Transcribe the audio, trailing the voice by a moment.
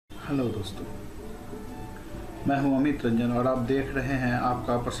Hello दोस्तों, मैं हूं अमित रंजन और आप देख रहे हैं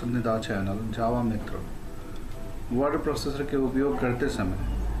आपका पसंदीदा चैनल जावा मित्र। वर्ड प्रोसेसर के उपयोग करते समय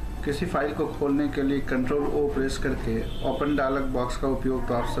किसी फाइल को खोलने के लिए कंट्रोल ओ प्रेस करके ओपन डायलॉग बॉक्स का उपयोग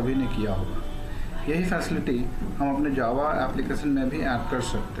तो आप सभी ने किया होगा। यही फैसिलिटी हम अपने जावा एप्लीकेशन में भी ऐड कर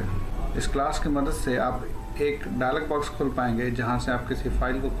सकते हैं। इस क्लास की मदद से आप एक डायलॉग बॉक्स खोल पाएंगे जहां से आप किसी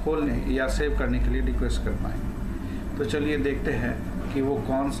फाइल को खोलने या सेव करने के लिए रिक्वेस्ट कर पाएंगे। तो चलिए देखते हैं कि वो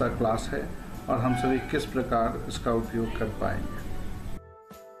कौन सा क्लास है और हम सभी किस प्रकार इसका उपयोग कर पाएंगे।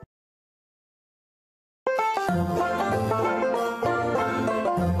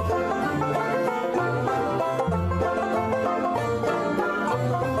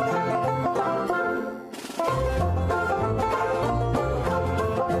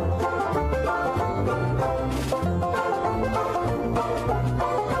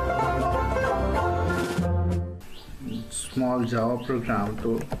 Small Java program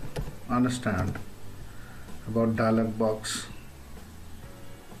to understand about dialog box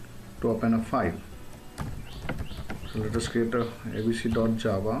to open a file. So let us create a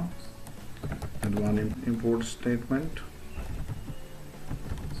abc.java and one import statement,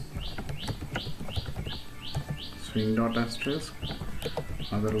 swing.asterisk,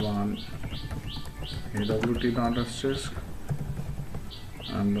 other one awt.asterisk,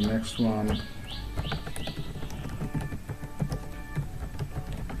 and the next one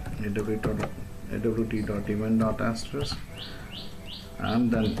awt.event.asterisk,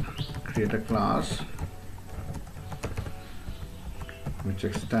 and then create a class which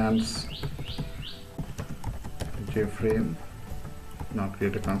extends JFrame. Now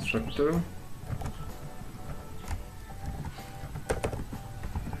create a constructor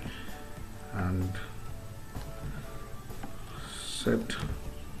and set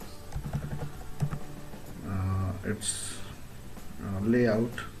its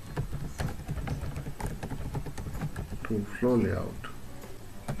layout to flow layout,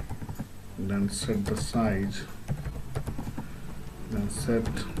 then set the size, then set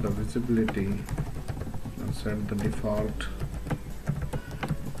the visibility, then set the default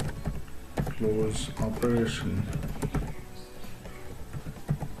close operation,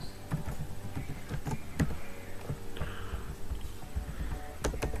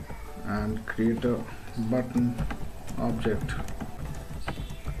 and create a button object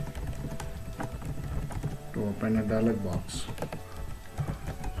to open a dialog box.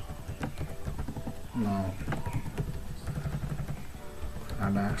 Now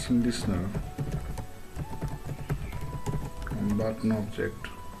add action listener from button object,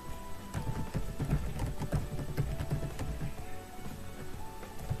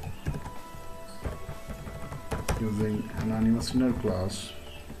 using anonymous inner class.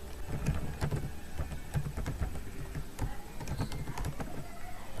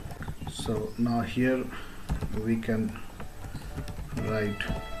 So now here we can write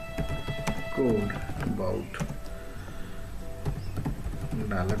code about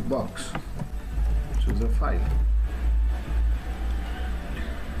dialog box. Choose a file.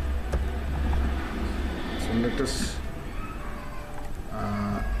 So let us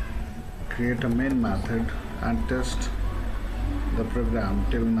create a main method and test the program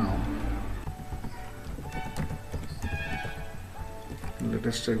till now. Let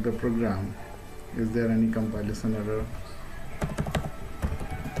us check the program. Is there any compilation error?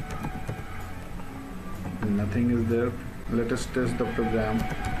 Nothing is there. Let us test the program.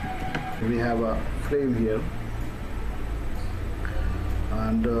 We have a frame here,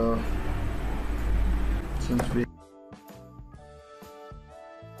 and since we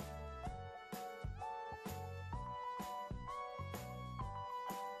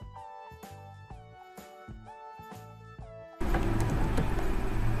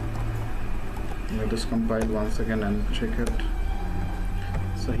let us compile once again and check it.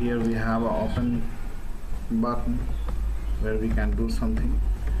 So here we have an open button where we can do something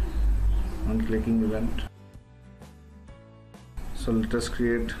on clicking event. So let us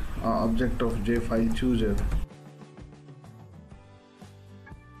create an object of JFileChooser.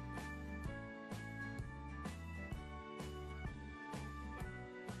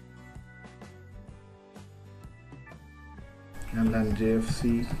 And then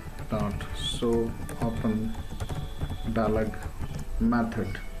jfc.show open dialog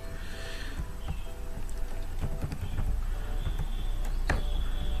method.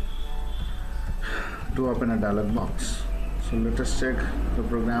 To open a dialog box. So let us check the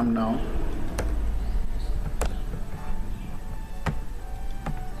program now.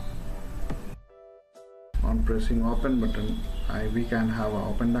 On pressing open button, we can have an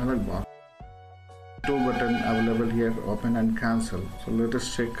open dialog box. Two buttons available here, open and cancel. So let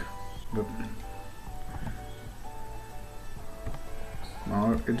us check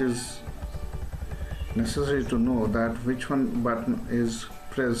Now it is necessary to know that which one button is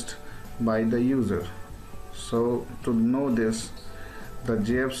pressed by the user. So to know this, the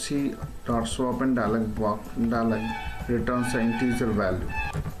jfc.swap dialog returns an integer value.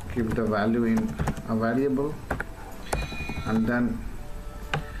 Keep the value in a variable, and then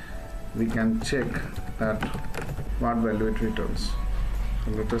we can check that what value it returns.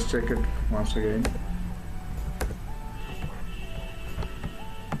 So let us check it once again.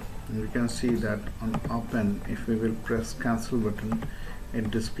 And we can see that on open, if we will press cancel button, it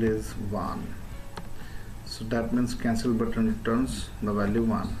displays 1. So that means cancel button returns the value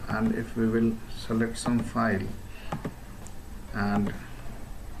 1, and if we will select some file and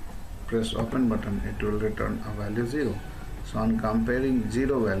press open button, it will return a value 0. So on comparing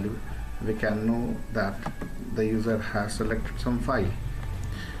 0 value, we can know that the user has selected some file.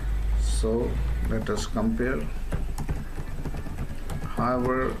 So let us compare.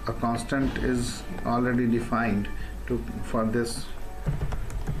 However, a constant is already defined for this,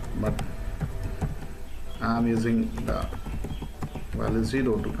 but I am using the value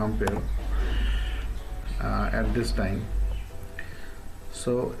 0 to compare at this time.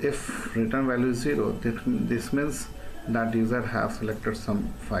 So if return value is 0, this means that user have selected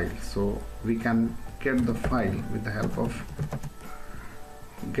some file. So we can get the file with the help of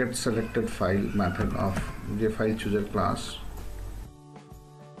get selected file method of JFileChooser class.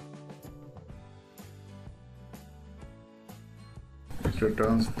 It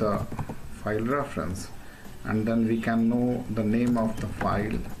returns the file reference, and then we can know the name of the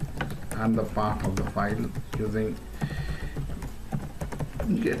file and the path of the file using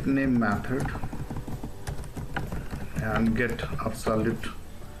get name method and get absolute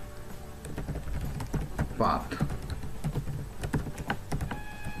path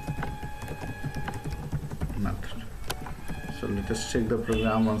method. So let us check the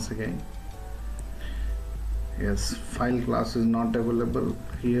program once again. Yes, file class is not available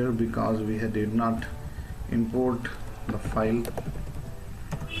here because we did not import the file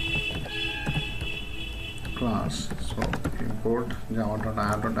class. So import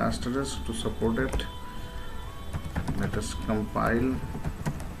java.i.asterisk to support it. Let us compile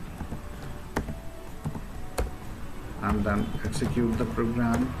and then execute the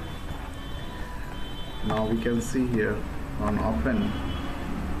program. Now we can see here on open,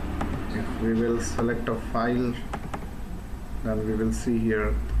 if we will select a file, then we will see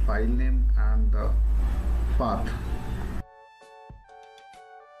here the file name and the path.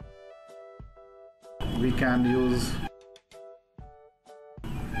 We can use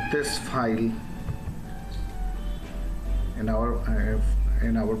this file in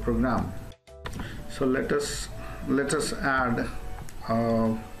our program. So let us add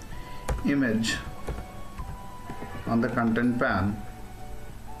a image on the content pane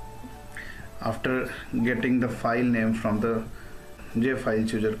after getting the file name from the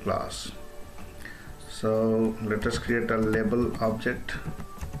JFileChooser class. So let us create a label object.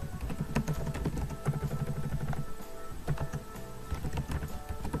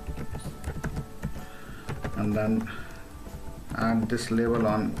 And then add this label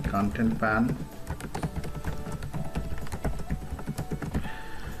on content pane,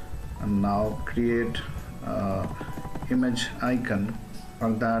 and now create image icon.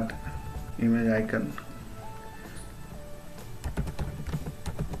 For that image icon,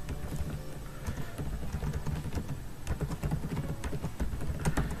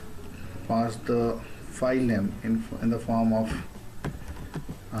 pass the file name in the form of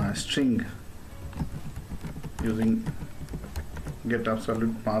string using get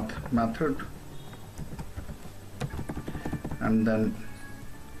absolute path method, and then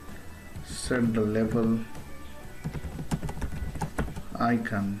set the label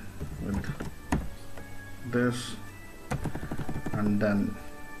icon with this, and then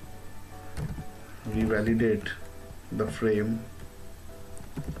revalidate the frame.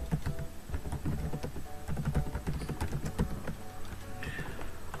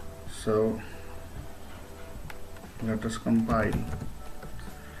 So let us compile.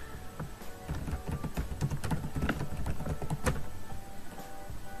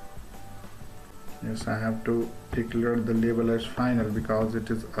 Yes, I have to declare the label as final because it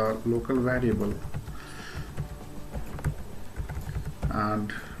is a local variable,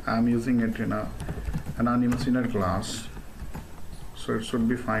 and I am using it in a anonymous inner class, so it should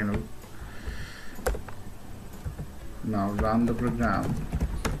be final. Now run the program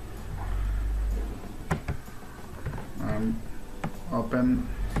and open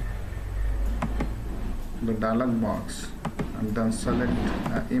the dialog box and then select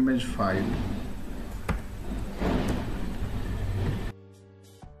image file.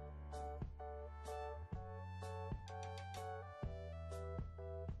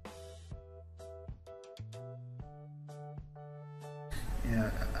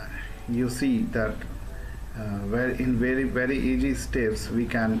 You see that where in very easy steps we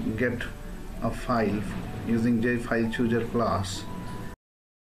can get a file using JFileChooser class.